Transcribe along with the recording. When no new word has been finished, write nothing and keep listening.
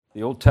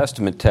The Old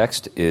Testament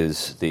text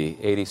is the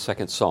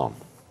 82nd Psalm.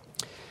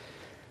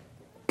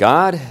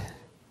 God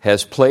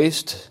has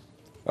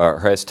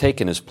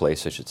taken his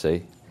place, I should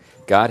say.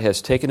 God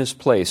has taken his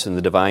place in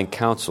the divine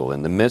council.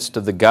 In the midst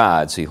of the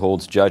gods, he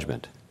holds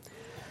judgment.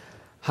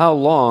 How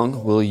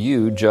long will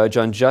you judge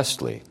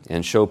unjustly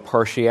and show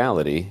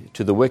partiality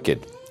to the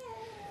wicked?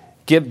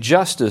 Give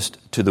justice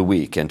to the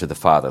weak and to the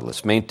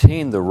fatherless.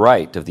 Maintain the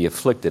right of the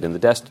afflicted and the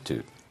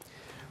destitute.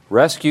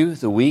 Rescue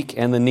the weak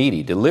and the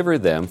needy. Deliver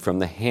them from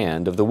the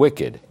hand of the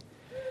wicked.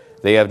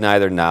 They have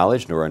neither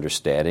knowledge nor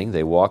understanding.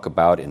 They walk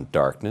about in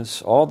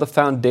darkness. All the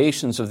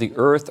foundations of the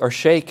earth are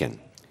shaken.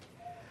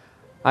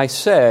 I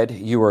said,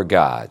 you are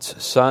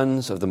gods,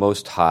 sons of the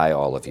Most High,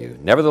 all of you.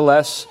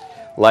 Nevertheless,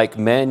 like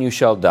men you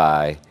shall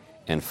die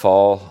and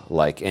fall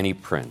like any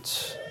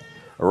prince.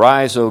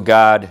 Arise, O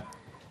God,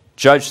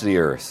 judge the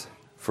earth,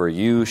 for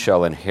you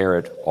shall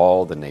inherit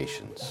all the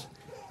nations.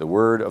 The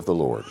word of the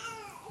Lord.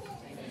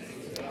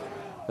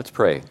 Let's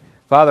pray.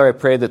 Father, I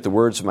pray that the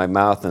words of my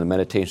mouth and the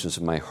meditations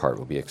of my heart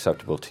will be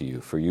acceptable to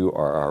you, for you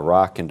are our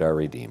rock and our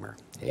Redeemer.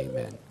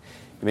 Amen.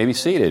 You may be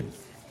seated.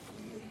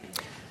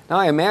 Now,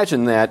 I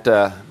imagine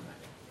that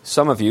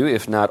some of you,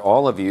 if not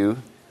all of you,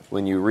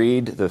 when you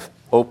read the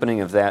opening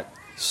of that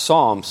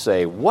psalm,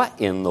 say, what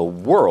in the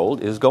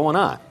world is going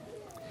on?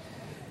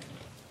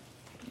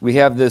 We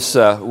have this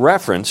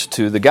reference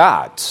to the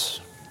gods.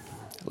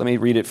 Let me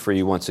read it for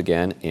you once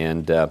again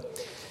and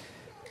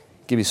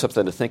give you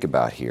something to think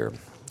about here.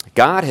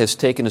 God has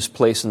taken his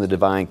place in the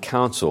divine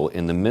council.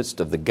 In the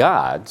midst of the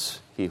gods,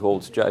 he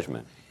holds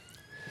judgment.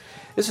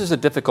 This is a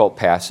difficult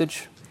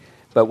passage,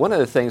 but one of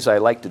the things I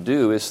like to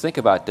do is think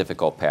about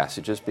difficult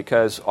passages,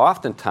 because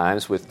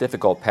oftentimes with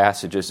difficult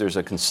passages, there's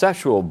a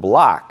conceptual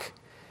block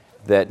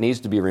that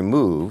needs to be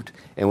removed,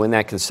 and when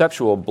that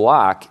conceptual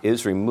block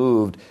is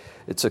removed,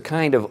 it's a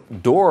kind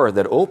of door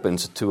that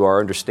opens to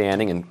our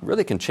understanding and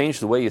really can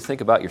change the way you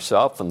think about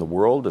yourself and the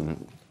world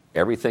and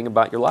everything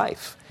about your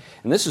life.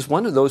 And this is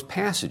one of those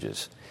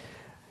passages.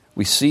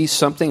 We see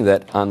something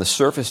that on the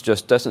surface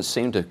just doesn't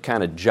seem to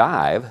kind of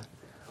jibe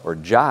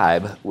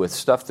with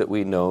stuff that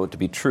we know to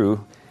be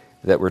true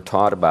that we're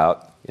taught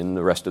about in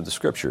the rest of the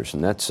Scriptures.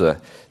 And that's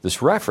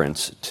this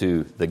reference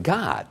to the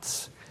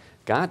gods.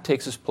 God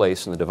takes his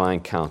place in the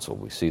divine council.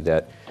 We see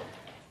that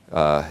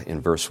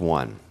in verse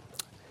 1.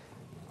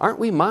 Aren't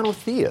we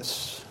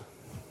monotheists?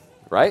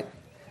 Right?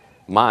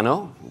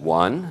 Mono,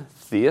 one,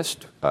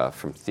 theist,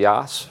 from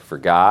theos, for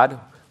God.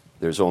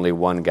 There's only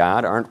one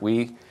God. Aren't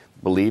we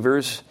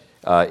believers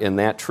in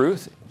that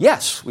truth?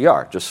 Yes, we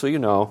are, just so you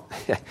know,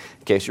 in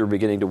case you're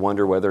beginning to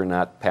wonder whether or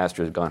not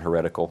Pastor has gone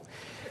heretical.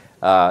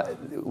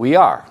 We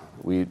are.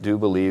 We do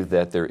believe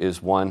that there is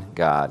one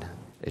God,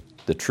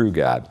 the true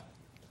God.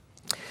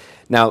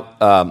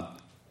 Now,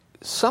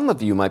 some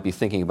of you might be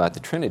thinking about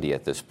the Trinity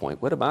at this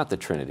point. What about the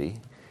Trinity?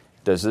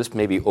 Does this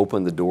maybe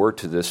open the door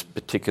to this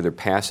particular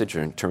passage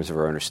or in terms of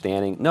our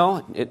understanding?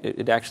 No,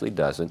 it actually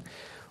doesn't.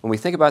 When we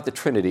think about the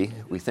Trinity,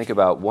 we think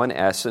about one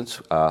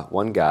essence,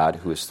 one God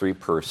who is three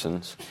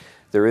persons.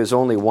 There is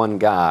only one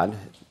God,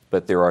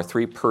 but there are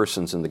three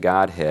persons in the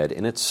Godhead,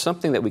 and it's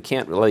something that we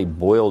can't really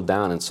boil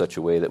down in such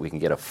a way that we can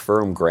get a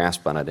firm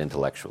grasp on it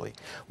intellectually.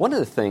 One of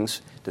the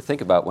things to think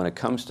about when it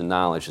comes to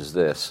knowledge is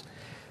this.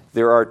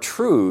 There are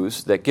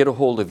truths that get a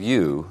hold of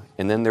you,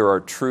 and then there are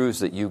truths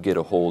that you get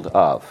a hold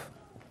of.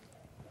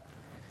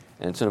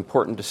 And it's an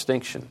important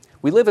distinction.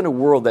 We live in a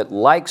world that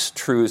likes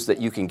truths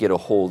that you can get a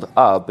hold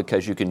of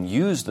because you can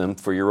use them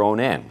for your own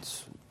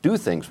ends, do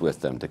things with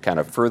them to kind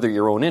of further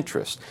your own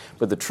interests.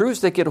 But the truths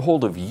that get a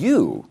hold of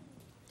you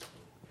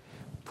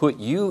put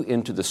you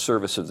into the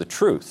service of the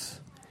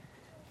truth.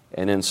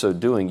 And in so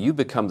doing, you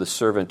become the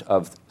servant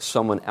of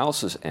someone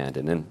else's end.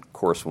 And then, of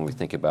course, when we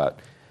think about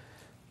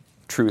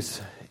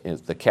truth,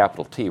 the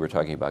capital T, we're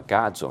talking about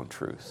God's own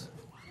truth.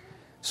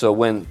 So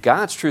when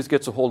God's truth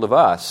gets a hold of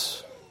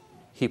us,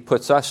 he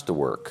puts us to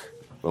work.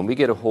 When we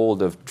get a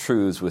hold of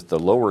truths with the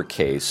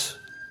lowercase,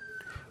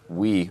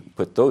 we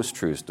put those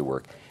truths to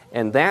work.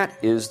 And that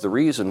is the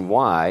reason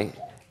why,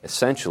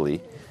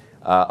 essentially,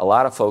 a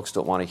lot of folks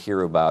don't want to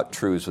hear about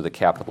truths with a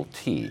capital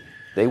T.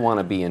 They want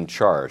to be in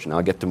charge. And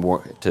I'll get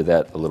to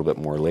that a little bit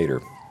more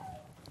later.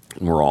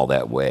 We're all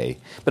that way.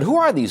 But who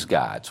are these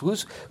gods?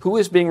 Who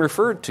is being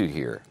referred to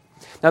here?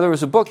 Now, there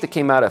was a book that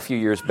came out a few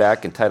years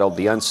back entitled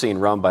The Unseen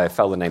Realm by a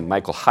fellow named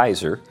Michael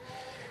Heiser.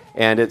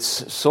 And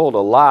it's sold a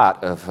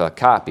lot of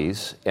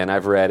copies, and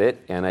I've read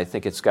it, and I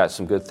think it's got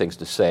some good things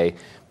to say.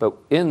 But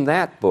in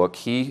that book,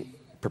 he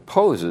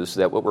proposes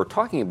that what we're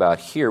talking about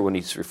here when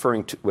he's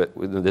referring to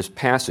this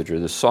passage, or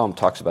this psalm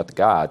talks about the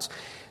gods,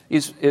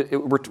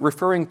 we're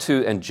referring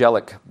to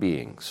angelic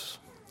beings.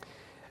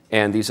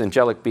 And these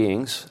angelic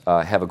beings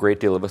have a great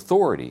deal of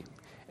authority,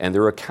 and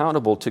they're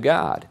accountable to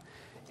God.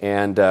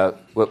 And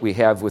what we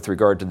have with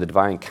regard to the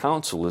divine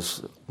council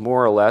is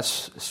more or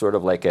less sort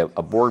of like a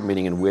board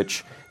meeting in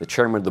which the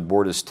chairman of the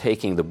board is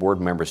taking the board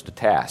members to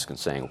task and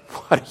saying,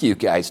 what are you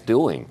guys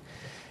doing?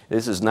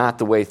 This is not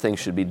the way things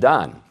should be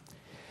done.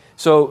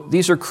 So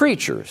these are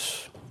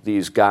creatures.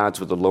 These gods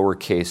with the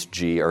lowercase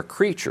g are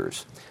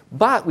creatures.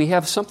 But we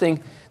have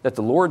something that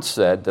the Lord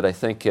said that I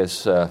think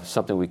is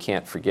something we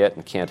can't forget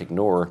and can't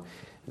ignore,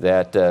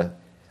 that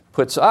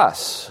puts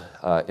us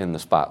in the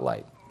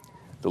spotlight.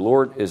 The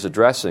Lord is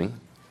addressing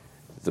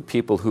the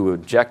people who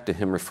object to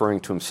him referring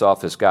to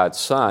himself as God's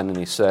Son, and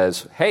he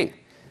says, hey,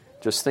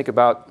 just think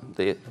about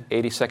the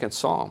 82nd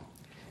Psalm.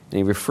 And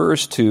he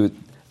refers to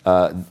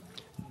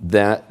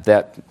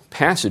that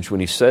passage when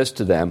he says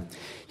to them,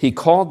 he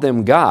called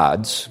them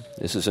gods.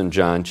 This is in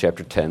John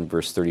chapter 10,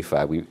 verse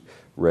 35. We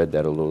read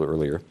that a little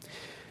earlier.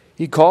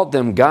 He called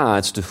them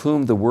gods to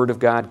whom the word of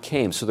God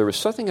came. So there was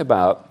something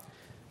about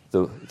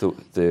the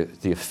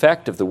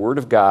effect of the word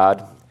of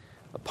God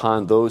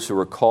upon those who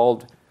were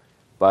called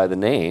by the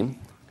name,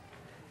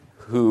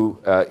 who,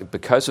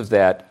 because of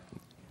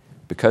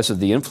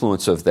the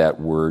influence of that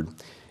word,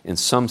 in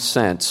some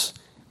sense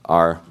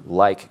are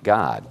like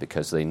God,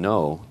 because they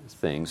know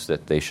things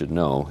that they should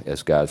know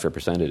as God's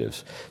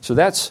representatives. So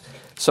that's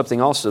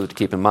something also to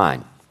keep in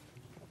mind.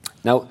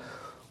 Now,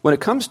 when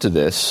it comes to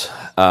this,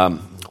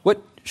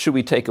 what should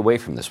we take away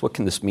from this? What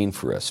can this mean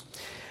for us?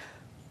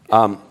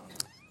 Let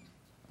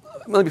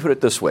me put it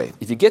this way.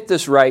 If you get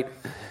this right,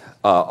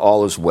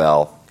 all is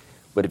well.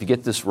 But if you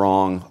get this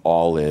wrong,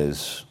 all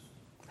is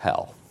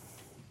hell.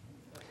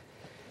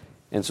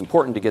 And it's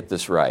important to get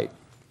this right.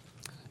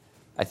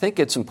 I think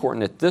it's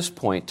important at this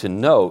point to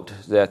note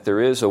that there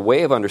is a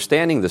way of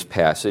understanding this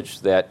passage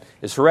that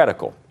is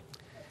heretical.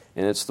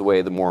 And it's the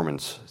way the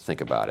Mormons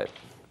think about it.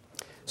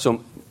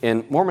 So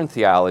in Mormon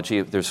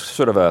theology, there's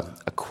sort of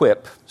a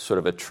quip, sort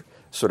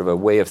of a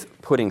way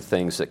of putting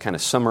things that kind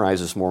of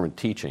summarizes Mormon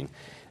teaching.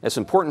 It's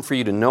important for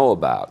you to know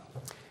about.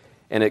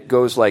 And it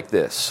goes like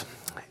this.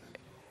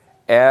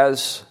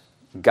 As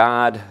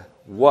God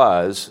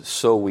was,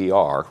 so we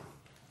are.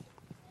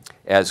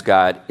 As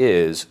God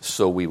is,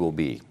 so we will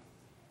be.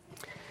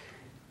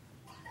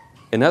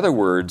 In other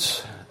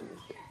words,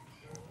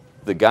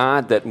 the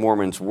God that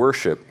Mormons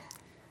worship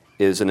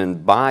is an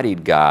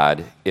embodied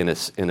God in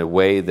a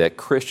way that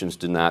Christians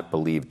do not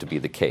believe to be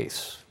the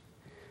case.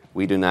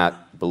 We do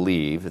not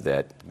believe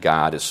that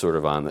God is sort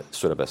of on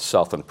a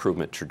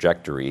self-improvement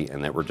trajectory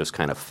and that we're just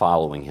kind of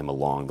following him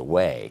along the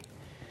way.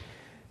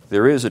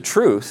 There is a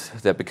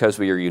truth that because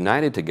we are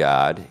united to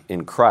God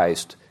in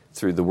Christ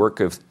through the work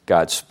of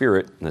God's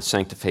Spirit and the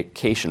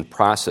sanctification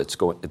process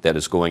that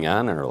is going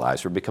on in our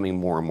lives, we're becoming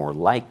more and more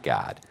like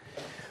God.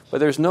 But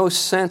there's no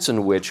sense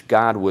in which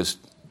God was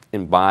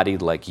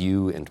embodied like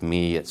you and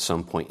me at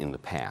some point in the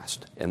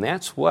past. And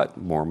that's what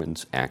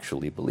Mormons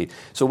actually believe.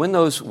 So when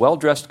those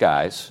well-dressed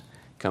guys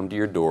come to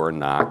your door and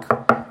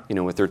knock,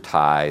 with their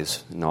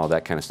ties and all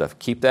that kind of stuff,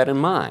 keep that in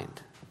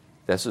mind.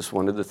 That's just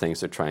one of the things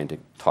they're trying to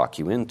talk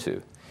you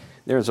into.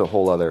 There's a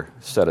whole other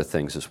set of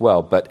things as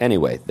well. But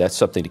anyway, that's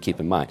something to keep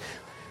in mind.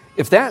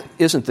 If that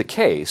isn't the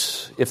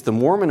case, if the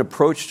Mormon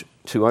approach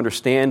to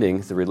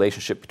understanding the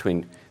relationship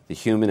between the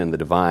human and the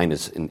divine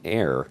is in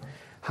error,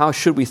 how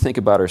should we think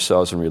about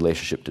ourselves in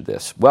relationship to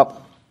this?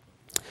 Well,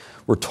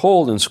 we're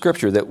told in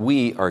Scripture that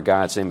we are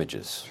God's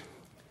images,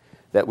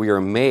 that we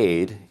are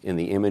made in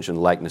the image and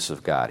likeness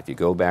of God. If you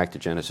go back to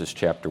Genesis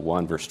chapter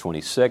 1, verse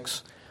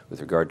 26, with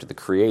regard to the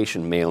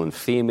creation, male and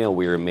female,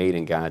 we are made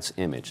in God's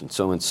image. And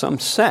so in some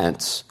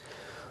sense,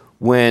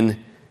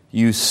 when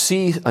you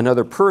see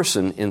another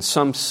person, in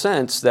some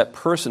sense, that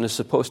person is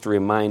supposed to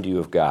remind you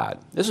of God.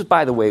 This is,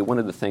 by the way, one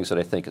of the things that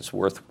I think is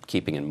worth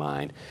keeping in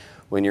mind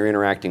when you're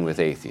interacting with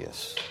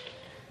atheists.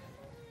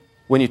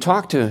 When you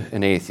talk to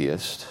an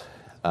atheist,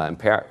 and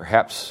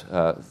perhaps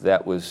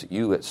that was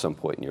you at some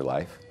point in your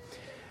life,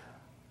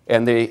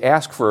 and they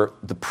ask for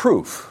the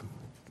proof,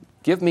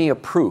 give me a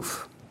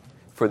proof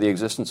for the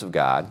existence of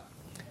God,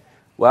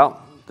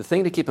 well, the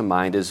thing to keep in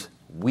mind is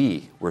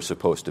we were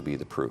supposed to be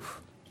the proof.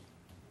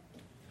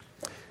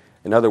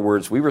 In other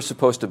words, we were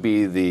supposed to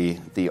be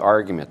the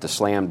argument, the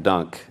slam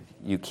dunk,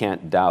 you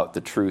can't doubt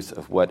the truth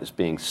of what is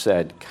being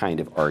said kind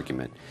of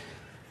argument.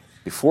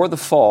 Before the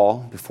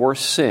fall, before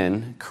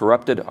sin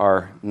corrupted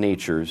our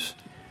natures,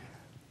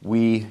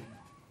 we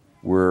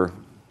were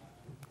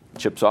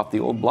chips off the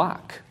old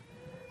block.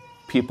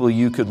 People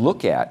you could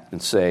look at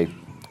and say,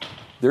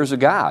 there's a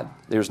God.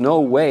 There's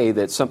no way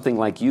that something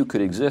like you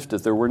could exist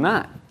if there were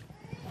not.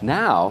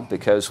 Now,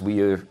 because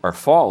we are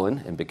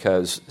fallen and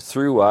because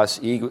through us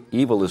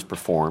evil is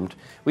performed,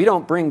 we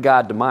don't bring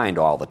God to mind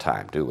all the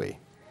time, do we?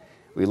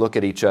 We look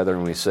at each other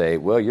and we say,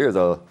 well, you're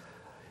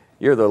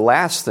the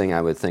last thing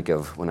I would think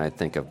of when I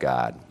think of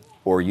God.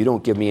 Or you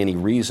don't give me any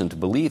reason to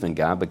believe in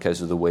God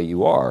because of the way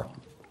you are.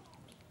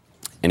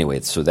 Anyway,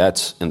 so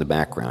that's in the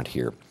background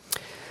here.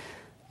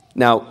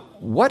 Now,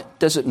 what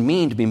does it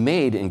mean to be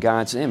made in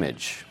God's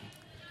image?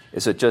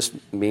 Does it just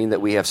mean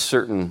that we have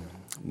certain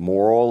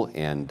moral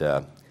and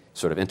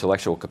sort of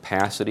intellectual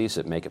capacities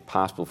that make it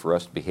possible for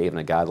us to behave in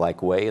a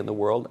godlike way in the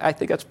world? I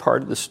think that's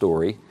part of the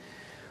story.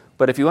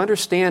 But if you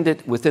understand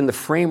it within the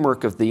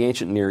framework of the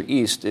ancient Near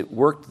East, it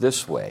worked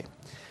this way.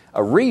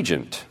 A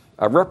regent,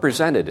 a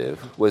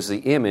representative, was the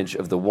image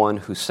of the one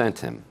who sent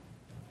him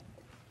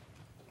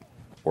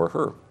or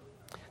her.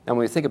 Now, when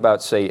we think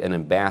about, say, an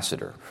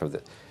ambassador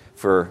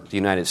for the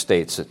United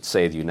States, at,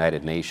 say, the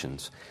United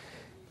Nations,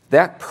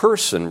 that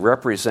person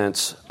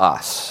represents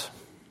us.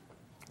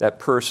 That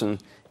person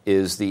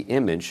is the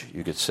image,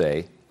 you could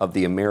say, of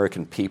the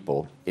American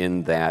people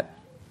in that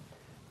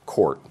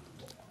court.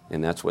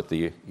 And that's what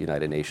the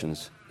United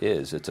Nations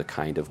is. It's a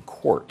kind of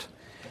court.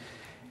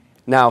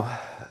 Now,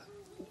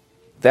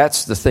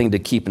 that's the thing to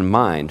keep in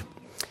mind.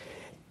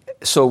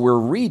 So we're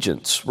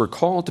regents. We're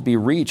called to be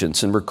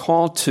regents, and we're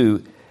called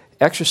to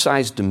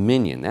exercise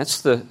dominion.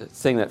 That's the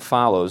thing that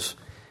follows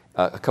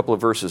a couple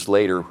of verses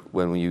later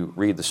when you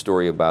read the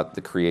story about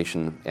the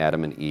creation of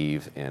Adam and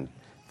Eve and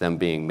them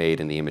being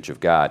made in the image of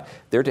God.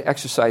 They're to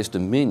exercise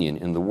dominion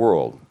in the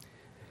world,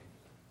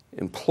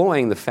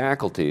 employing the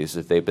faculties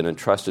that they've been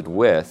entrusted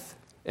with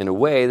in a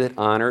way that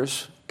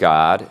honors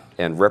God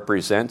and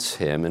represents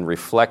Him and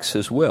reflects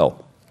His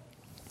will.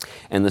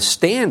 And the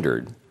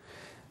standard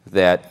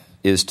that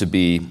is to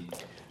be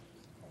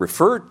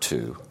referred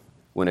to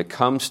when it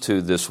comes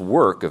to this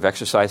work of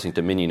exercising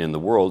dominion in the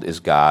world is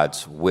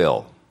God's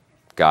will,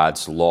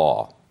 God's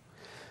law.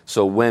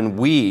 So when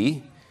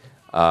we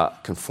are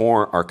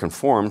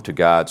conformed to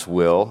God's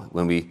will,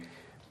 when we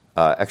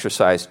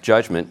exercise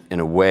judgment in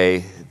a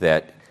way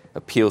that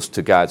appeals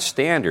to God's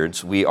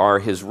standards, we are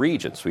His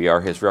regents, we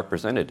are His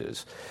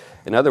representatives.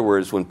 In other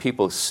words, when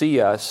people see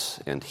us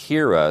and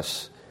hear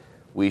us,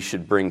 we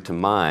should bring to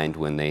mind,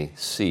 when they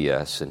see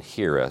us and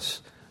hear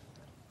us,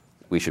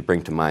 we should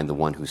bring to mind the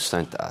one who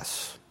sent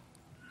us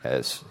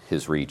as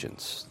His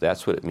regents.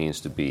 That's what it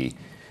means to be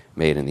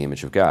made in the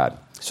image of God.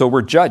 So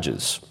we're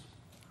judges.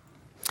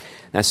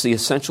 That's the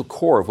essential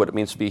core of what it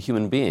means to be a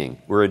human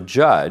being. We're a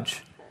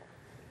judge.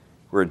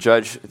 We're a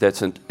judge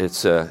that's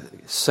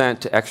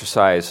sent to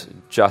exercise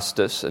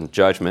justice and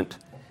judgment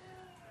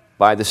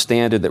by the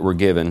standard that we're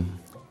given,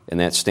 and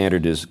that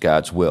standard is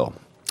God's will.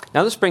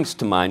 Now, this brings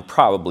to mind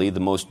probably the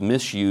most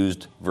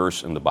misused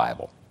verse in the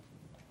Bible.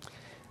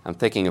 I'm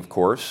thinking, of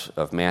course,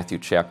 of Matthew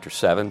chapter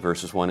 7,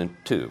 verses 1 and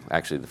 2,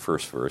 actually the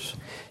first verse.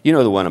 You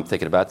know the one I'm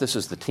thinking about. This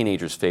is the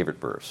teenager's favorite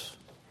verse.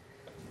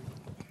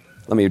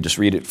 Let me just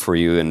read it for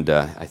you, and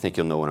I think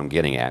you'll know what I'm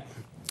getting at.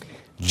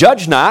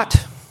 Judge not,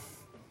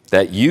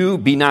 that you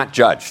be not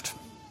judged.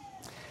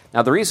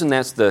 Now, the reason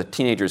that's the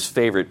teenager's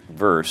favorite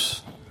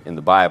verse in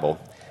the Bible,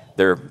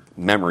 their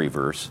memory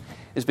verse,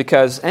 is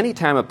because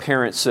anytime a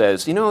parent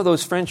says, you know,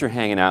 those friends you're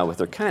hanging out with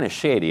are kind of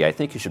shady, I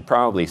think you should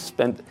probably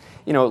spend,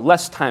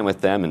 less time with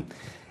them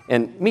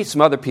and meet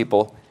some other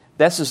people,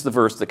 this is the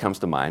verse that comes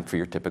to mind for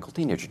your typical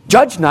teenager.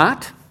 Judge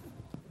not,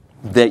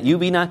 that you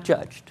be not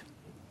judged.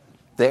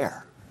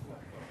 There.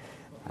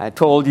 I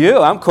told you,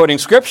 I'm quoting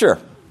Scripture.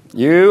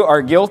 You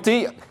are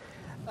guilty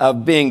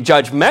of being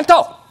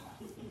judgmental.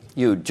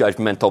 You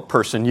judgmental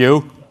person,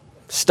 you.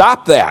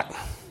 Stop that.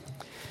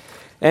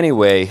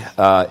 Anyway,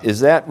 is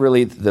that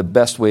really the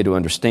best way to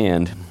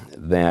understand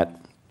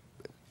that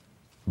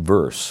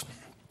verse?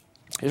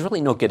 There's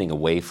really no getting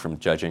away from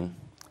judging.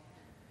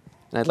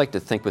 And I'd like to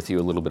think with you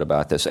a little bit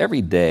about this.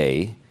 Every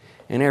day,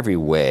 in every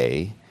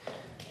way,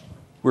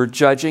 we're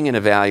judging and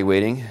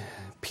evaluating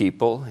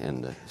people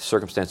and the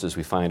circumstances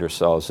we find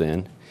ourselves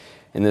in.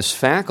 And this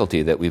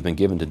faculty that we've been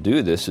given to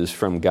do this is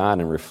from God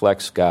and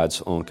reflects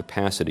God's own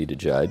capacity to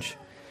judge.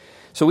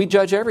 So we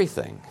judge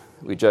everything.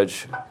 We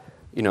judge,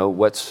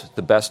 what's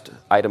the best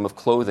item of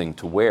clothing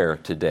to wear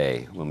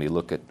today when we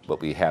look at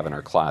what we have in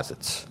our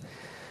closets.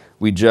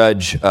 We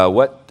judge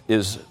what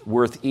is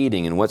worth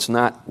eating and what's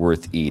not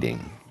worth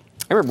eating.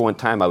 I remember one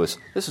time this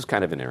is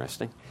kind of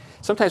interesting.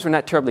 Sometimes we're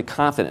not terribly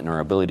confident in our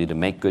ability to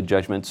make good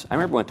judgments. I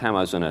remember one time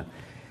I was in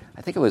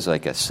I think it was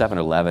like a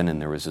 7-Eleven,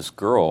 and there was this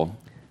girl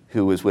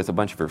who was with a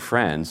bunch of her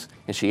friends,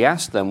 and she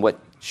asked them what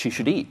she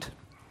should eat.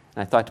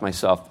 And I thought to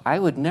myself, I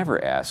would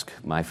never ask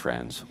my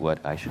friends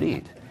what I should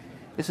eat.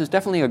 This is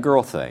definitely a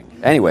girl thing.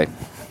 Anyway,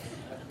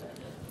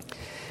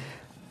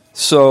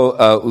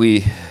 so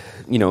we,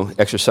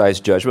 exercise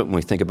judgment when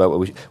we think about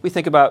what we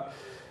think about,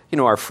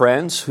 our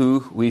friends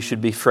who we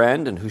should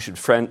befriend and who should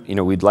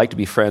we'd like to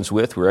be friends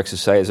with. We're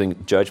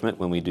exercising judgment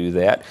when we do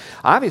that.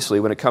 Obviously,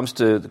 when it comes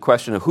to the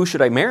question of who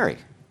should I marry,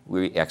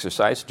 we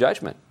exercise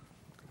judgment.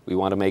 We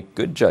want to make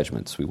good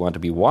judgments. We want to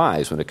be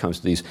wise when it comes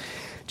to these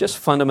just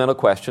fundamental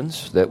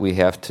questions that we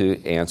have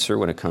to answer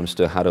when it comes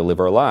to how to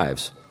live our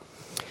lives.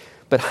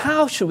 But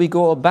how should we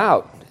go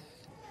about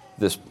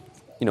this,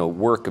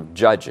 work of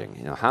judging?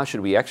 How should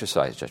we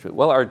exercise judgment?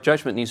 Well, our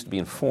judgment needs to be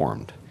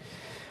informed.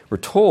 We're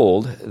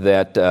told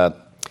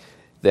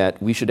that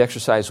we should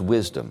exercise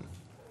wisdom,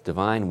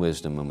 divine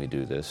wisdom, when we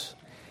do this,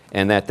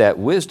 and that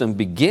wisdom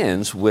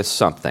begins with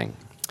something.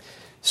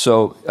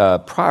 So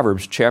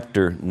Proverbs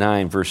chapter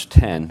 9, verse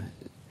 10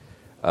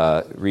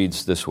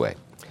 reads this way: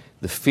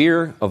 the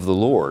fear of the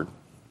Lord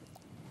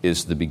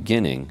is the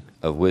beginning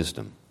of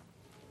wisdom,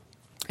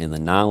 and the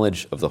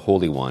knowledge of the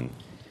Holy One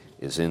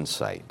is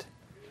insight.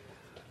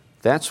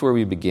 That's where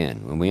we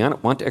begin. When we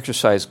want to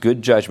exercise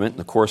good judgment in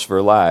the course of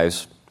our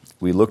lives,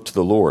 we look to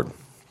the Lord.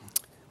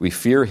 We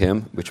fear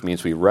Him, which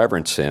means we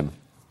reverence Him,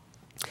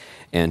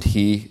 and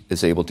He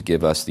is able to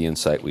give us the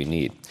insight we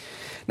need.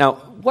 Now,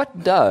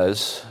 what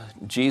does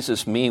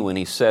Jesus mean when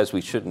he says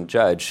we shouldn't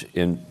judge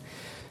in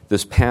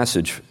this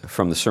passage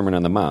from the Sermon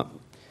on the Mount?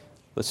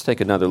 Let's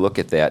take another look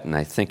at that, and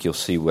I think you'll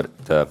see what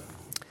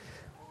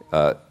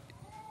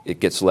it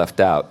gets left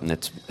out, and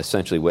it's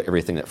essentially what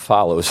everything that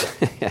follows.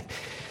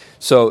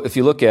 So if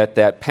you look at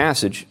that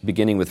passage,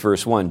 beginning with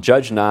verse 1,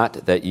 "Judge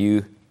not that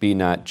you be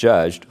not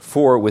judged,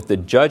 for with the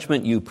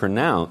judgment you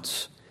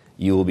pronounce,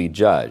 you will be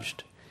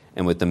judged,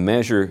 and with the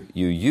measure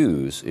you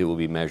use, it will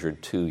be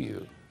measured to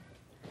you."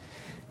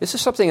 This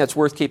is something that's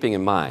worth keeping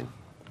in mind.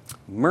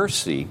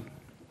 Mercy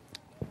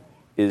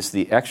is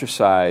the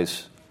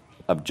exercise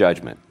of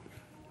judgment.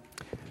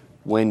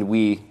 When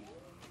we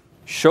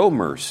show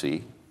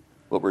mercy,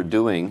 what we're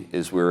doing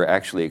is we're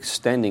actually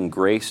extending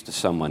grace to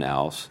someone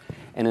else,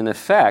 and in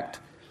effect,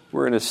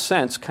 we're in a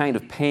sense kind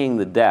of paying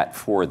the debt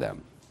for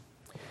them.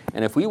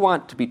 And if we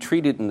want to be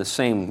treated in the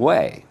same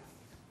way,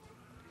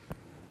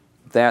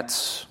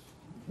 that's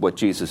what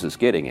Jesus is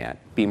getting at.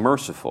 Be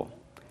merciful.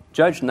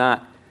 Judge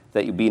not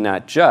that you be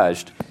not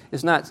judged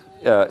is not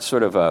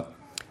sort of a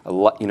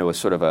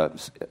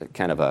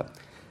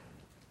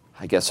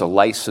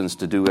license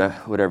to do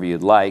whatever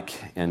you'd like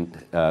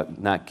and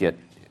not get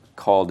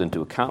called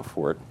into account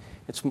for it.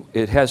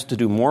 It has to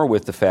do more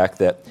with the fact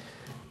that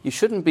you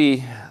shouldn't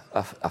be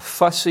a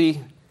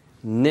fussy,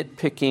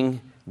 nitpicking,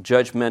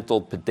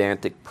 judgmental,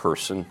 pedantic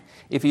person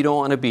if you don't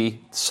want to be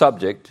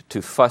subject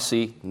to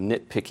fussy,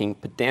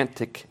 nitpicking,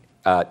 pedantic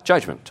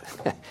judgment.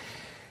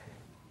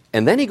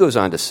 And then he goes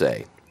on to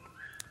say,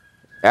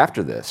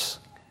 after this,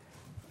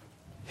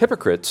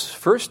 "Hypocrites,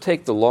 first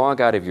take the log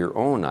out of your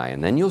own eye,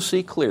 and then you'll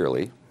see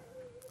clearly,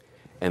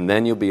 and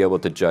then you'll be able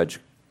to judge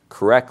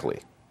correctly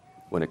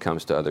when it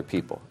comes to other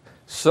people."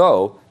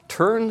 So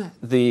turn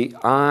the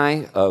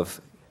eye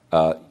of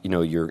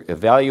your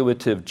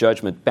evaluative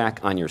judgment back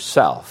on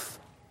yourself.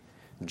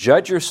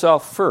 Judge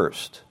yourself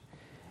first,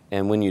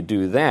 and when you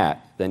do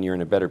that, then you're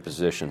in a better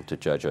position to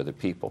judge other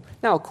people.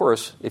 Now, of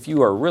course, if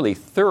you are really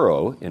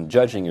thorough in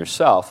judging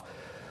yourself,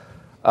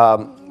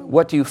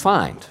 what do you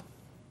find?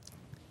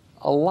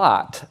 A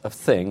lot of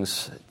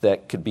things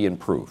that could be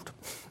improved.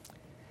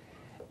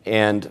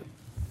 And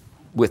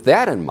with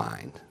that in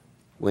mind,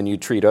 when you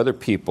treat other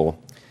people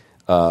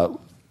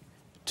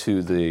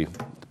to the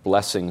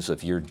blessings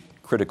of your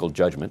critical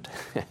judgment,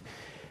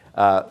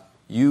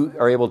 you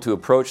are able to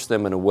approach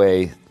them in a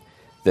way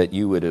that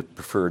you would have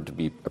preferred to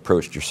be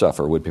approached yourself,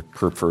 or would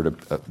prefer to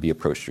be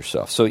approached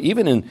yourself. So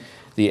even in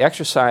the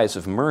exercise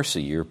of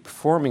mercy, you're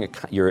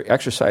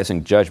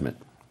exercising judgment.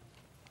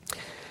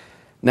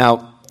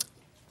 Now,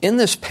 in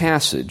this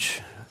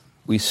passage,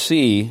 we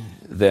see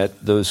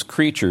that those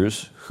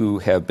creatures who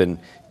have been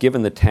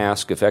given the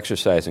task of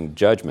exercising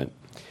judgment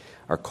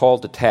are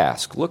called to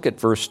task. Look at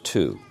verse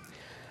 2.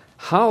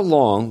 "How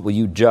long will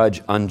you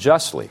judge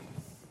unjustly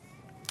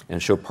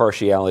and show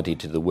partiality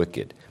to the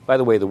wicked?" By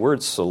the way, the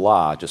word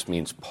salah just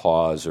means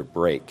pause or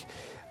break.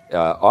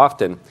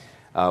 Often,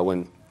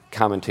 when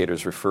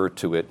commentators refer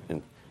to it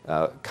in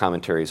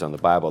commentaries on the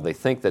Bible, they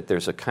think that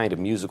there's a kind of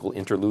musical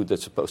interlude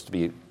that's supposed to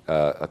be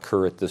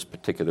occur at this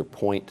particular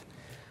point.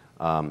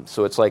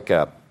 So it's like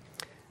a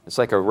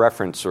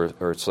reference,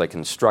 or it's like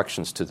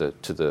instructions to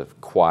the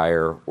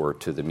choir or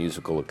to the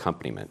musical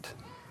accompaniment.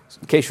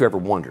 In case you ever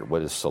wonder,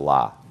 what is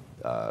salah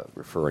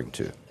referring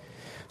to?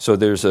 So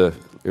there's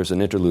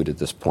an interlude at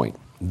this point.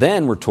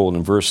 Then we're told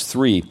in verse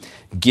 3,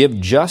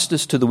 "Give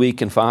justice to the weak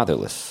and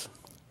fatherless.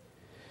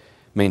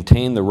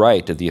 Maintain the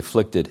right of the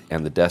afflicted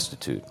and the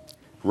destitute.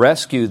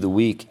 Rescue the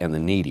weak and the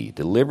needy.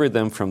 Deliver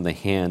them from the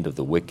hand of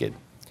the wicked."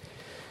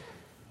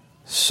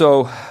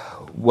 So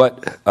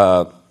what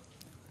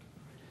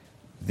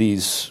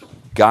these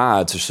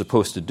gods are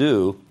supposed to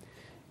do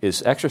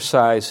is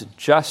exercise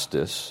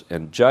justice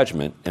and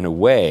judgment in a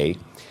way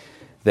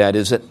that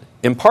is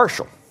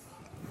impartial.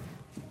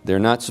 They're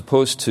not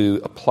supposed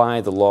to apply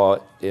the law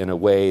in a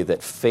way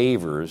that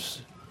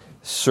favors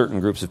certain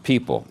groups of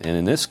people, and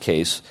in this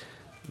case,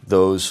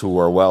 those who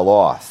are well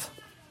off.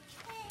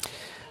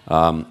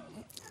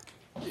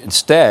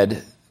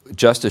 Instead,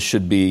 justice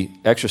should be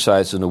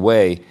exercised in a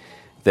way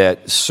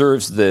that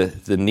serves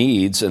the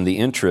needs and the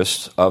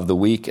interests of the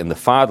weak and the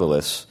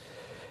fatherless,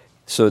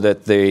 so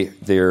that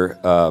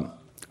their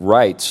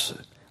rights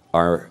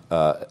are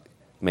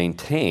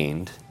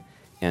maintained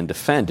and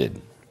defended.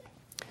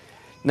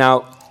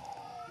 Now,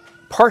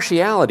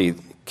 partiality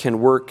can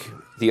work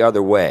the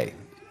other way.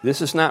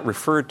 This is not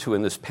referred to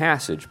in this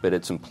passage, but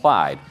it's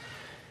implied.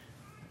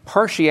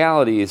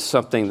 Partiality is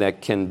something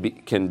that can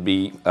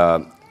be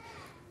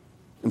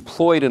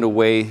employed in a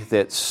way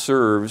that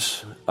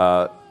serves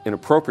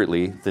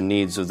inappropriately the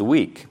needs of the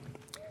weak.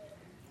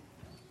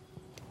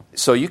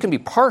 So you can be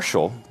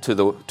partial to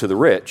the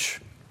rich,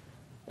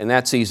 and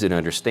that's easy to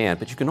understand,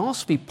 but you can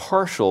also be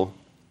partial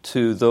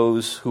to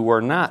those who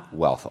are not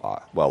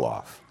well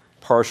off,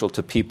 partial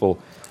to people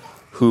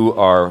who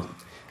are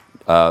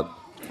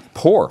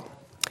poor.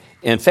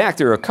 In fact,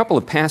 there are a couple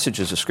of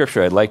passages of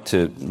Scripture I'd like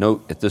to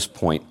note at this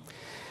point.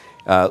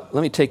 Let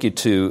me take you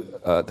to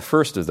the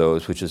first of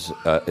those, which is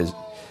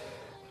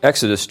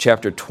Exodus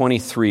chapter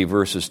 23,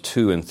 verses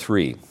 2 and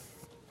 3.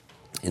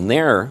 And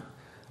there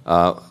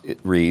it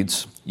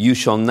reads, "You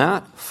shall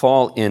not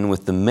fall in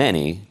with the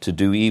many to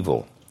do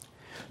evil,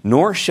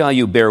 nor shall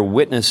you bear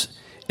witness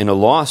in a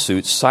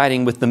lawsuit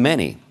siding with the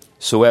many,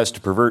 so as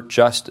to pervert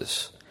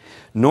justice,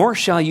 nor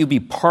shall you be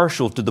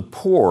partial to the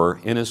poor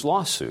in his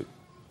lawsuit."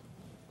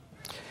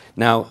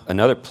 Now,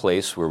 another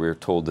place where we're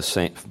told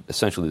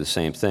essentially the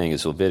same thing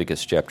is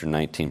Leviticus chapter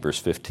 19, verse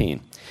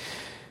 15.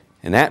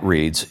 And that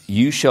reads,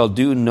 "You shall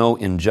do no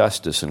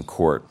injustice in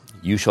court.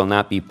 You shall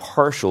not be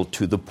partial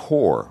to the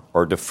poor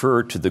or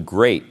defer to the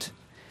great,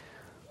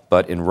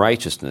 but in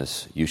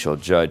righteousness you shall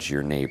judge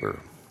your neighbor."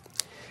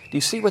 Do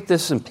you see what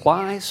this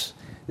implies?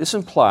 This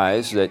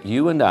implies that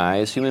you and I,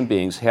 as human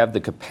beings, have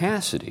the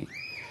capacity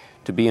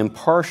to be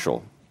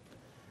impartial,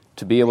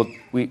 to be able,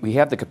 we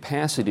have the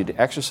capacity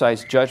to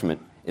exercise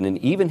judgment in an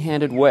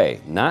even-handed way,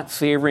 not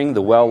favoring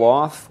the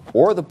well-off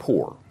or the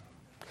poor.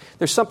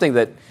 There's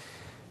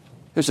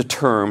a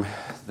term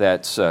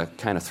that's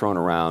kind of thrown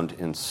around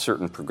in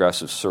certain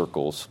progressive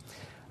circles.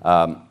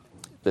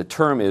 The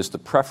term is the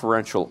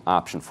preferential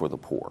option for the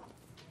poor.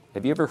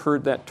 Have you ever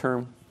heard that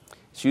term?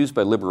 It's used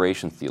by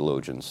liberation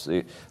theologians.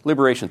 The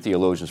liberation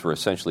theologians were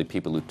essentially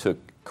people who took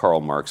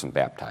Karl Marx and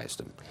baptized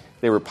him.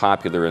 They were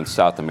popular in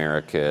South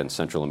America and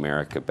Central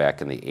America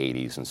back in the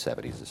 80s and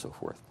 70s and so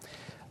forth.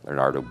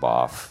 Leonardo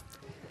Boff,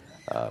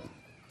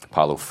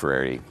 Paulo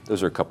Freire.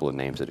 Those are a couple of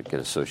names that get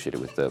associated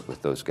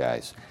with those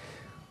guys.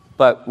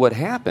 But what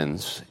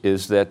happens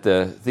is that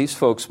these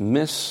folks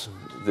miss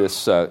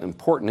this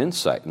important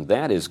insight, and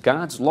that is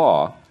God's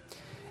law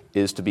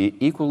is to be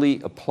equally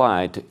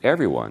applied to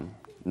everyone,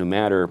 no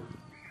matter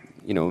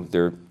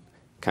their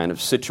kind of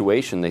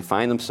situation they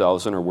find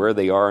themselves in or where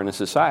they are in a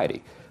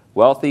society.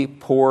 Wealthy,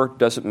 poor,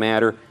 doesn't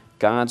matter.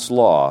 God's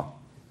law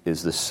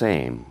is the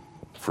same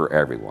for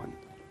everyone.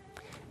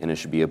 And it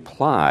should be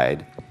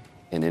applied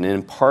in an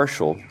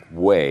impartial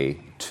way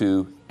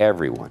to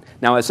everyone.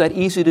 Now, is that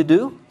easy to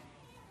do?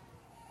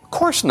 Of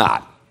course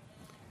not.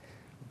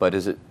 But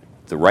is it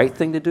the right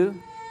thing to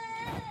do?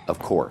 Of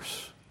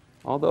course.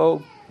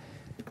 Although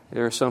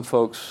there are some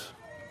folks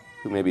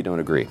who maybe don't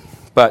agree.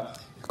 But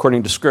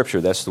according to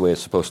Scripture, that's the way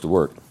it's supposed to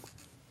work.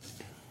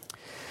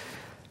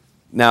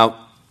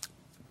 Now,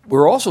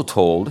 we're also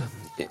told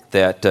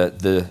that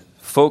the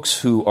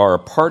folks who are a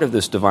part of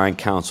this divine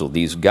council,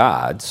 these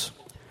gods,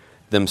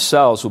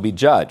 themselves will be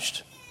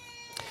judged.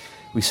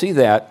 We see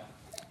that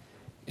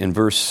in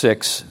verse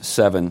 6,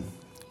 7,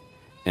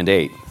 and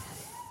 8.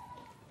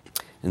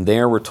 And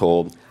there we're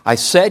told, "I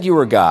said you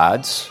were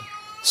gods,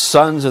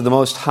 sons of the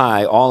Most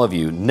High, all of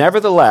you.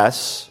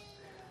 Nevertheless,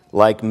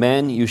 like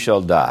men you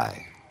shall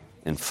die,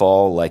 and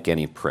fall like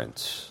any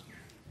prince."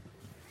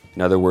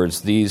 In other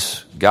words,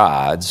 these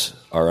gods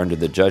are under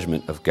the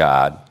judgment of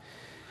God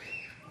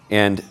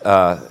and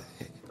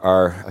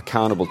are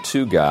accountable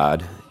to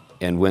God,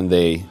 and when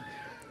they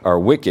are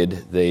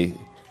wicked, they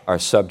are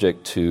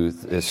subject to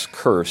this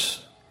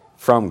curse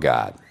from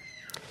God.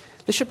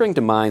 This should bring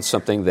to mind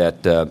something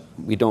that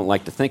we don't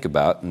like to think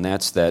about, and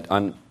that's that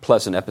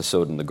unpleasant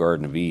episode in the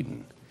Garden of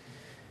Eden.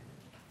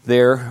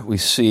 There we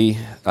see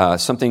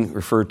something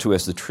referred to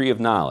as the tree of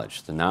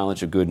knowledge, the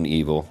knowledge of good and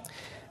evil.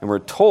 And we're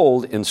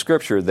told in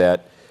Scripture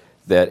that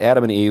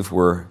Adam and Eve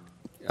were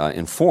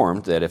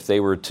informed that if they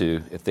were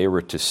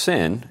to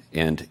sin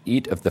and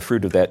eat of the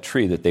fruit of that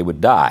tree, that they would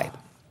die.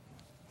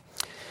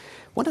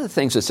 One of the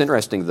things that's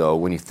interesting, though,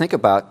 when you think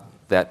about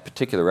that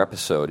particular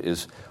episode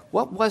is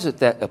what was it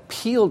that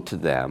appealed to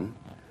them?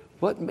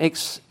 What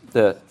makes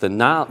the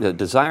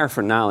desire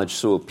for knowledge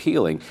so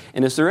appealing?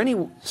 And is there any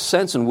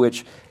sense in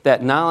which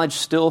that knowledge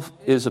still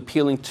is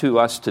appealing to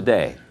us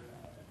today?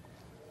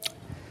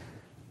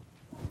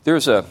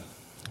 There's a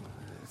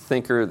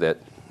thinker that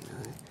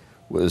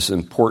was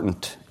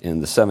important in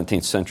the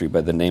 17th century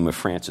by the name of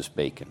Francis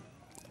Bacon.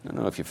 I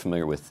don't know if you're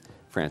familiar with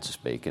Francis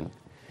Bacon.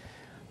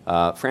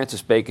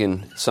 Francis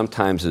Bacon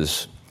sometimes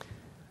is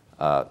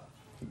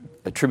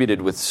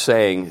attributed with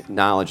saying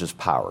knowledge is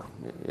power.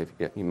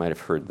 You might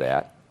have heard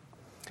that.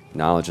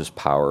 Knowledge is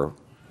power,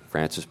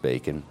 Francis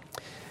Bacon.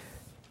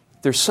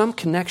 There's some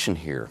connection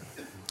here.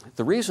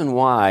 The reason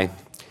why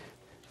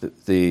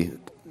the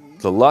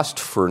lust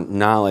for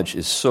knowledge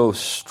is so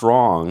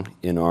strong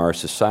in our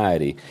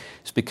society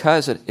is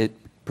because it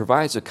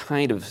provides a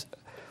kind of,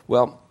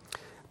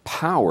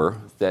 power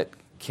that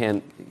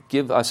can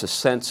give us a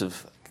sense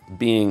of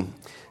being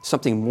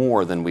something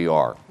more than we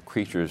are,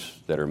 creatures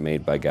that are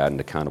made by God and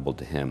accountable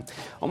to Him.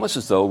 Almost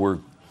as though we're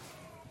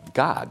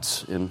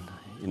gods in,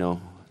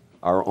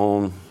 our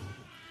own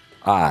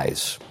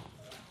eyes.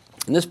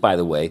 And this, by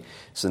the way,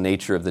 is the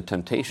nature of the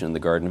temptation in the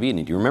Garden of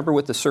Eden. Do you remember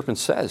what the serpent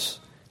says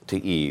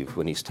to Eve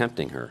when he's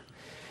tempting her?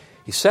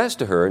 He says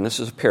to her, and this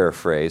is a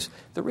paraphrase,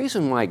 the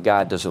reason why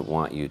God doesn't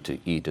want you to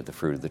eat of the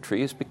fruit of the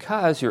tree is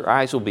because your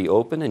eyes will be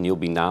open and you'll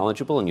be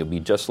knowledgeable and you'll be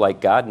just like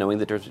God, knowing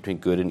the difference between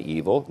good and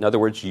evil. In other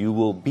words, you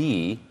will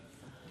be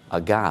a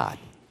god.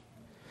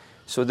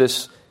 So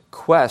this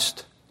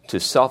quest to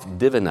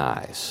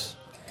self-divinize,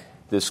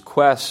 this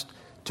quest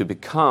to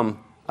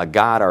become a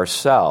God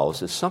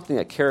ourselves is something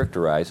that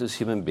characterizes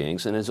human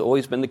beings and has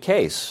always been the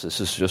case.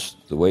 This is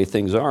just the way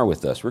things are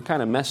with us. We're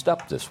kind of messed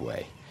up this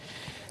way.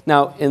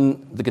 Now,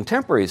 in the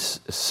contemporary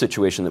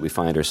situation that we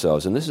find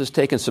ourselves in, this has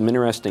taken some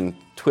interesting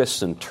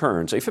twists and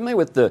turns. Are you familiar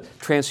with the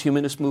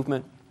transhumanist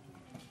movement?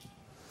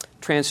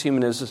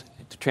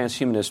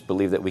 Transhumanists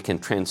believe that we can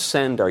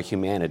transcend our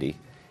humanity,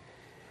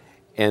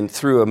 and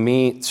through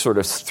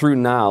through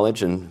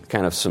knowledge and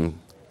kind of some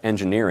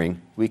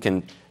engineering, we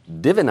can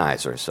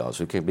divinize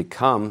ourselves. We can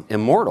become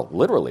immortal,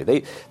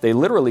 literally. They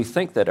literally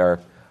think that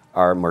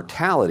our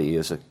mortality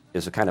is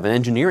a kind of an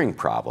engineering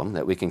problem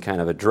that we can kind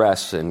of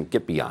address and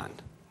get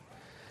beyond.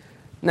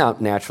 Now,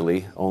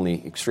 naturally,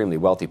 only extremely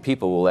wealthy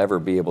people will ever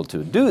be able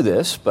to do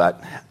this,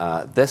 but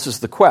this is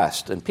the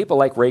quest. And people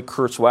like Ray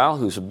Kurzweil,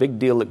 who's a big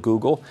deal at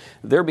Google,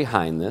 they're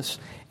behind this.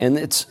 And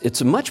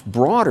it's a much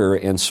broader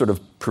and sort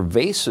of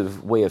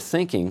pervasive way of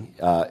thinking,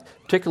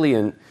 particularly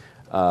in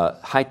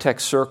high-tech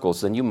circles,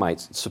 than you might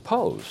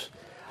suppose.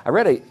 I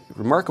read a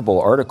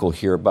remarkable article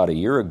here about a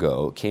year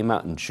ago. It came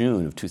out in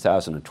June of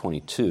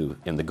 2022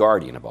 in The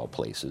Guardian, of all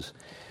places,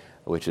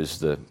 which is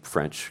the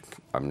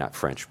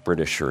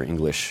British or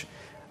English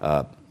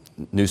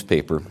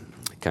newspaper,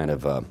 kind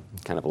of a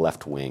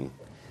left-wing.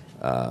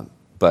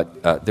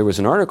 But there was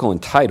an article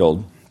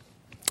entitled,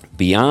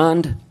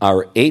 "Beyond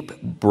Our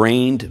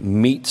Ape-Brained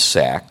Meat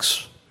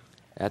Sacks,"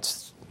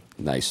 that's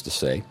nice to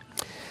say,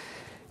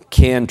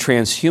 "Can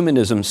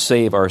Transhumanism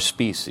Save Our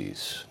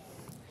Species?"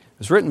 It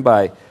was written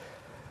by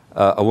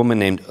a woman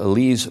named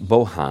Elise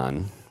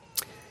Bohan,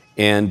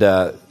 and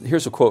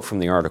here's a quote from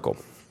the article.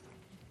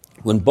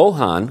 "When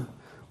Bohan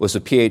was a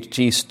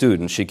PhD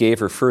student, she gave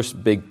her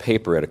first big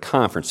paper at a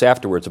conference.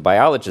 Afterwards, a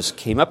biologist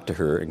came up to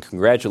her and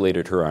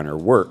congratulated her on her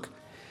work.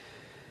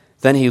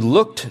 Then he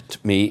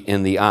looked me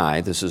in the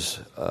eye," this is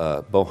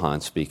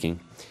Bohan speaking,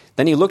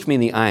 "then he looked me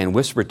in the eye and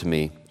whispered to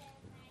me,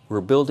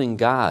 'We're building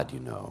God, you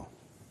know.'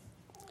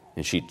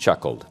 And she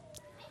chuckled.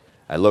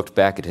 I looked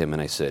back at him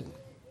and I said,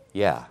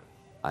 'Yeah,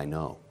 I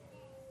know.'"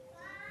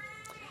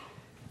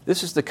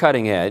 This is the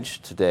cutting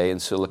edge today in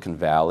Silicon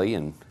Valley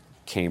and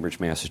Cambridge,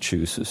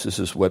 Massachusetts. This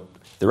is what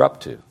they're up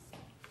to.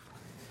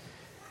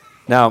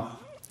 Now,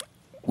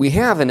 we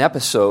have an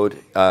episode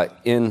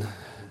in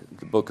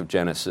the book of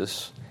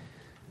Genesis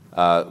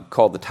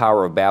called the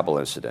Tower of Babel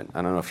incident.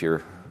 I don't know if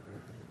you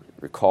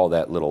recall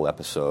that little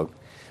episode,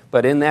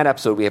 but in that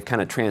episode we have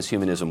kind of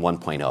transhumanism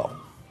 1.0.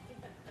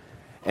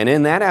 And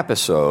in that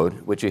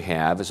episode, what you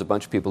have is a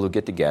bunch of people who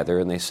get together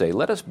and they say,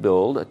 let us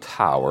build a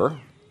tower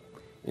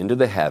into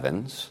the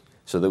heavens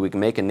so that we can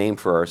make a name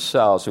for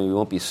ourselves and we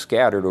won't be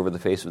scattered over the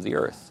face of the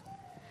earth.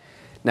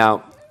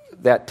 Now,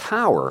 that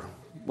tower,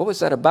 what was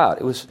that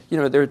about? It was,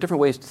 there are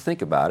different ways to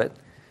think about it.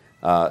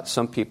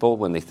 Some people,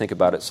 when they think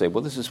about it, say,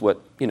 well, this is what,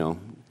 the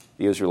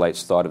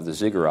Israelites thought of the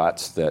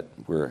ziggurats that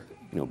were,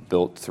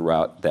 built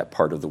throughout that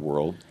part of the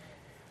world.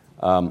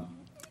 And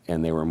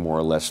they were more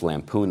or less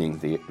lampooning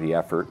the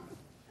effort.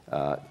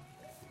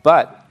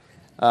 But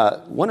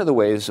one of the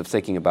ways of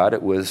thinking about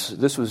it was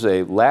this was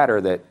a ladder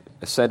that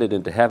ascended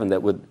into heaven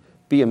that would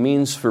be a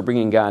means for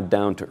bringing God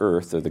down to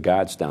earth, or the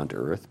gods down to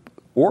earth.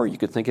 Or you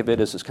could think of it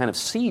as this kind of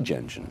siege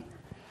engine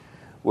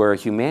where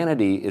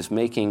humanity is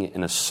making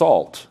an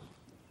assault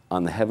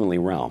on the heavenly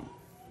realm.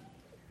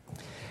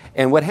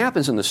 And what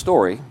happens in the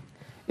story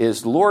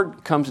is the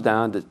Lord comes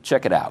down to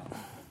check it out.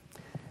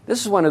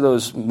 This is one of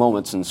those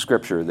moments in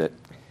Scripture that,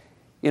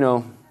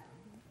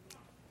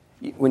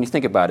 when you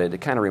think about it, it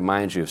kind of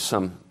reminds you of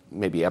some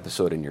maybe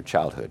episode in your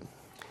childhood.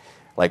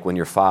 Like when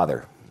your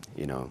father,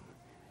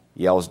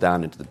 yells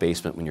down into the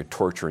basement when you're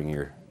torturing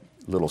your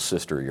little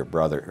sister or your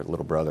brother or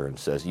little brother and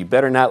says, "You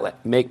better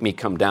not make me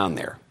come down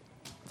there."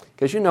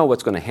 Because you know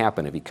what's going to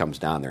happen if he comes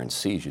down there and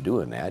sees you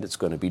doing that. It's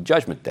going to be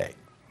Judgment Day.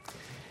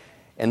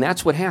 And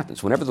that's what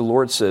happens. Whenever the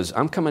Lord says,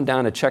 "I'm coming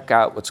down to check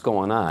out what's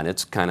going on,"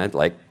 it's kind of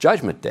like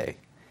Judgment Day.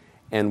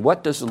 And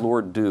what does the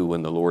Lord do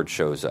when the Lord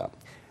shows up?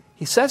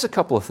 He says a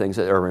couple of things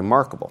that are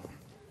remarkable.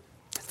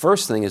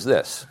 First thing is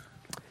this.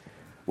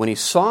 When he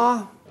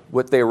saw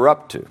what they were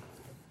up to,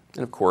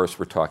 and of course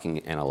we're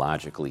talking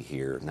analogically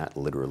here, not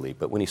literally,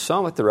 but when he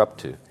saw what they're up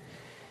to,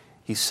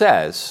 he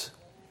says,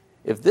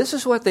 if this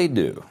is what they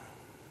do,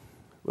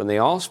 when they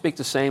all speak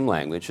the same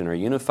language and are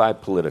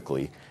unified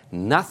politically,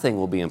 nothing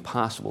will be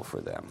impossible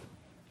for them.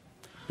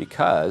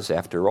 Because,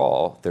 after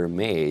all, they're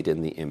made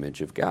in the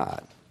image of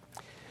God.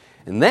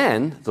 And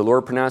then the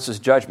Lord pronounces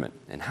judgment.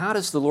 And how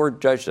does the Lord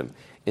judge them?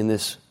 In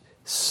this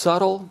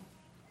subtle,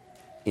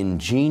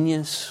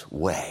 ingenious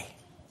way.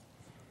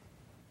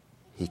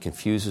 He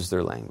confuses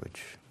their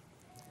language.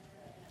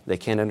 They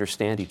can't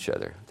understand each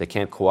other. They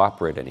can't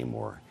cooperate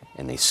anymore.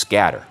 And they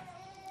scatter.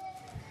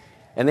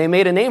 And they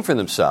made a name for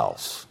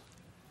themselves.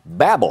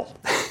 Babel.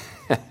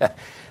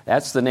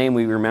 That's the name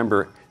we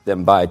remember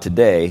them by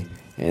today.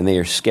 And they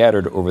are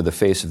scattered over the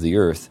face of the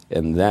earth.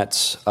 And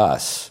that's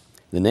us.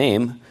 The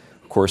name,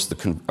 of course, the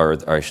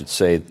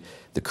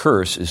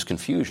curse is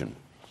confusion.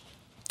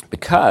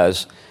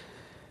 Because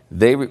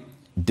they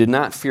did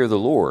not fear the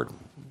Lord.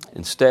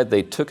 Instead,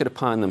 they took it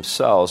upon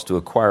themselves to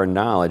acquire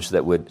knowledge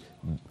that would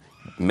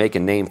make a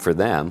name for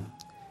them,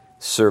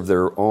 serve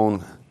their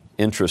own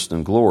interest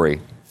and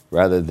glory,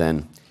 rather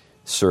than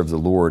serve the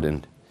Lord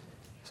and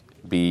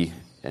be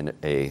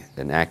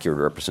an accurate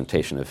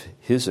representation of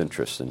His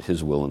interests and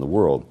His will in the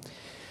world.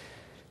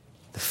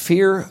 The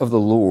fear of the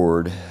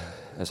Lord,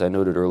 as I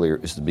noted earlier,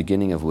 is the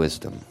beginning of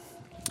wisdom.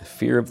 The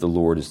fear of the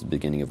Lord is the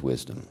beginning of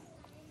wisdom.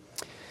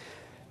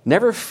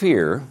 Never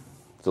fear,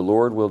 the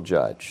Lord will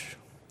judge.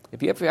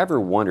 If you ever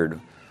wondered,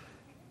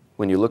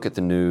 when you look at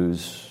the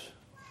news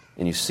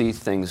and you see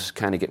things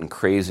kind of getting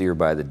crazier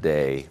by the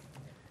day,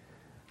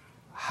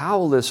 how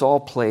will this all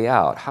play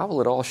out? How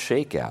will it all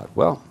shake out?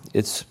 Well,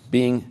 it's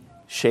being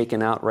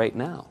shaken out right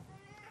now.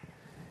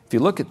 If you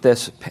look at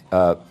this,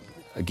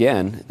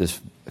 again, this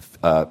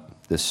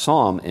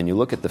psalm, and you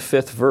look at the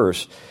 5th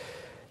verse,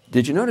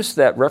 did you notice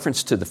that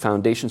reference to the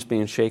foundations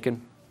being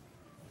shaken?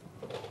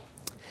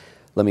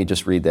 Let me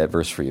just read that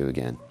verse for you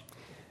again.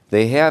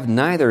 They have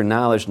neither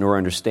knowledge nor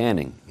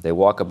understanding. They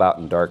walk about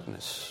in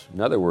darkness.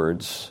 In other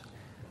words,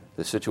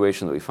 the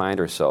situation that we find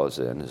ourselves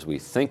in is we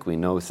think we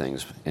know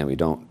things, and we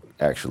don't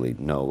actually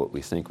know what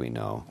we think we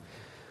know.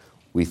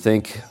 We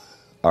think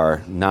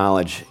our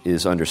knowledge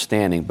is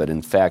understanding, but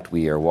in fact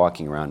we are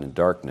walking around in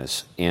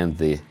darkness, and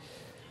the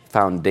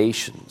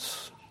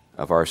foundations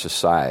of our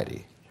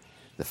society,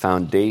 the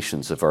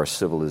foundations of our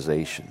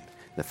civilization,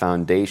 the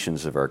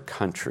foundations of our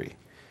country,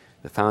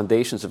 the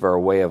foundations of our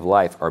way of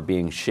life are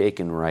being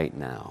shaken right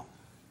now.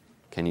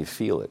 Can you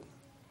feel it?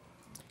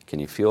 Can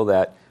you feel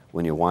that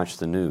when you watch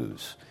the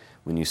news,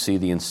 when you see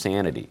the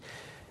insanity?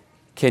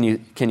 Can you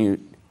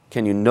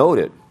note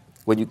it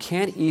when you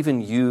can't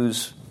even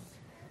use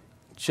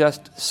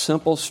just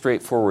simple,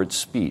 straightforward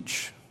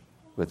speech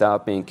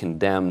without being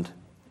condemned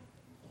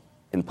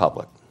in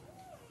public?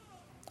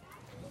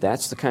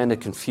 That's the kind of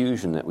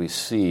confusion that we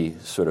see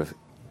sort of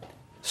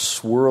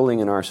swirling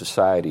in our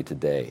society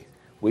today.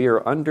 We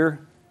are under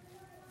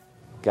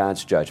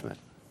God's judgment.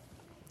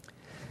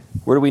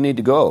 Where do we need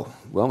to go?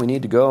 Well, we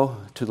need to go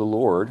to the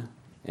Lord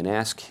and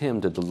ask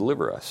Him to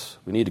deliver us.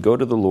 We need to go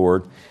to the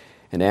Lord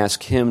and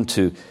ask Him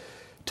to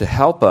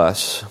help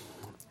us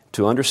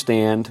to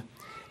understand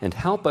and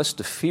help us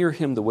to fear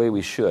Him the way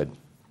we should.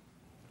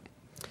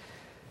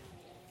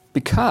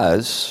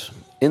 Because,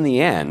 in the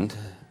end,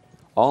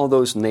 all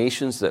those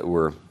nations that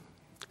were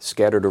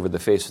scattered over the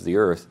face of the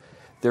earth,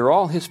 they're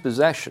all His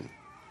possession.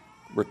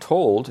 We're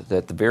told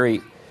that at the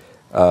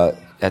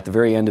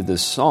very end of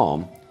this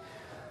psalm,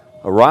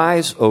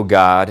 "Arise, O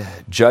God,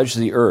 judge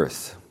the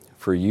earth,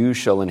 for you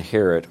shall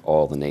inherit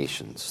all the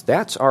nations."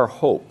 That's our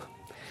hope.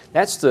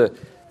 That's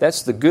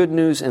the good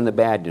news and the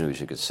bad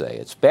news, you could say.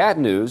 It's bad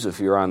news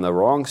if you're on the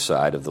wrong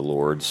side of the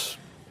Lord's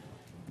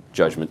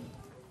judgment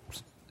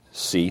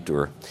seat,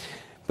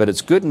 but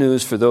it's good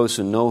news for those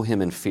who know Him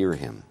and fear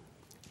Him.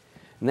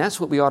 And that's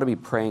what we ought to be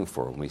praying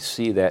for when we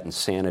see that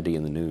insanity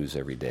in the news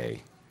every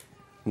day.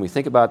 When we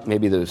think about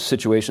maybe the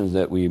situations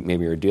that we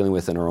maybe are dealing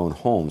with in our own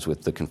homes,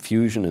 with the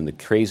confusion and the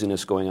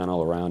craziness going on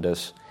all around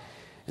us,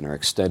 in our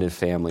extended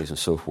families and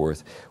so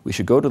forth, we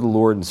should go to the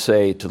Lord and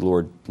say to the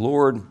Lord,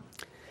 "Lord,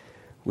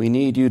 we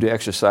need you to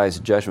exercise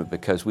judgment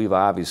because we've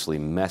obviously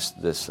messed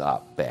this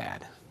up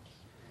bad.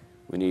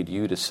 We need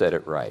you to set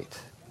it right."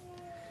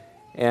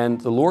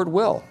 And the Lord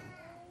will.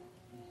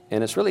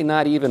 And it's really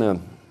not even a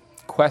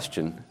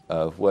question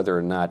of whether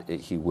or not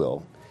He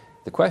will.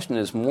 The question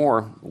is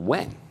more,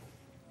 when?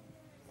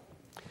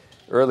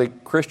 Early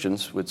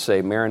Christians would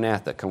say,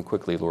 "Maranatha, come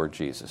quickly, Lord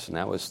Jesus." And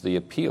that was the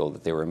appeal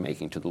that they were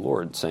making to the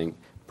Lord, saying,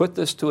 "Put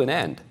this to an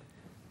end.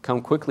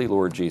 Come quickly,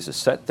 Lord Jesus.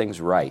 Set things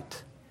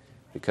right,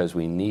 because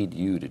we need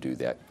you to do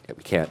that.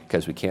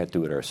 Because we can't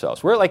do it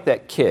ourselves." We're like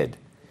that kid.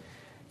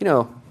 You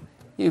know,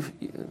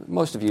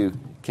 most of you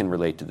can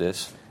relate to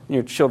this. When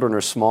your children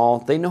are small,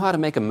 they know how to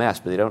make a mess,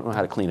 but they don't know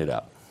how to clean it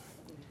up.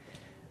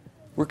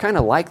 We're kind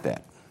of like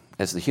that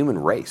as the human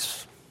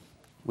race.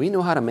 We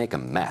know how to make a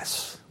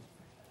mess,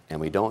 and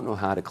we don't know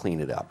how to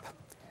clean it up.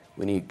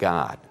 We need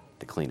God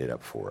to clean it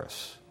up for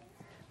us.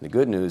 And the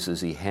good news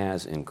is He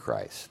has in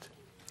Christ.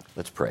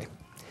 Let's pray.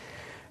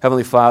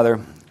 Heavenly Father,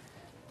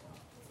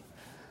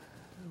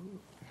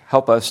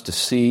 help us to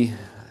see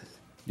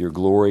your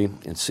glory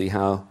and see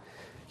how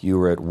you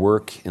are at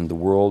work in the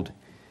world,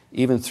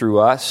 even through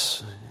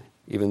us,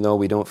 even though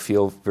we don't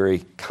feel very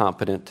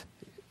competent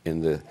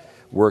in the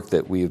work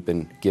that we've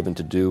been given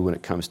to do when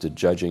it comes to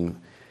judging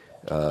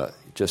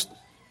just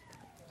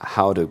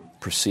how to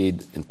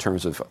proceed in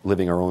terms of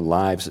living our own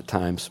lives at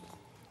times.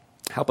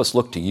 Help us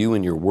look to you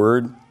and your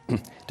word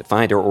to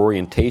find our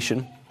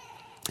orientation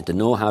and to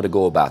know how to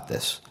go about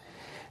this.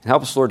 And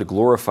help us, Lord, to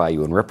glorify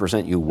you and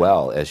represent you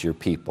well as your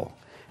people.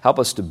 Help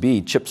us to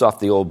be chips off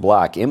the old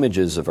block,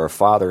 images of our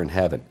Father in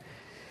heaven.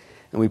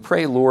 And we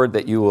pray, Lord,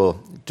 that you will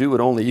do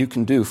what only you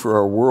can do for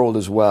our world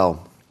as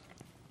well,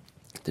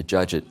 to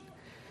judge it.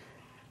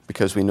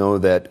 Because we know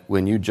that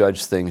when you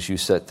judge things, you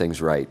set things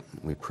right.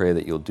 We pray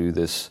that you'll do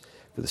this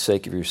for the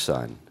sake of your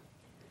Son,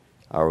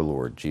 our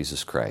Lord,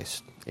 Jesus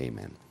Christ.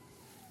 Amen.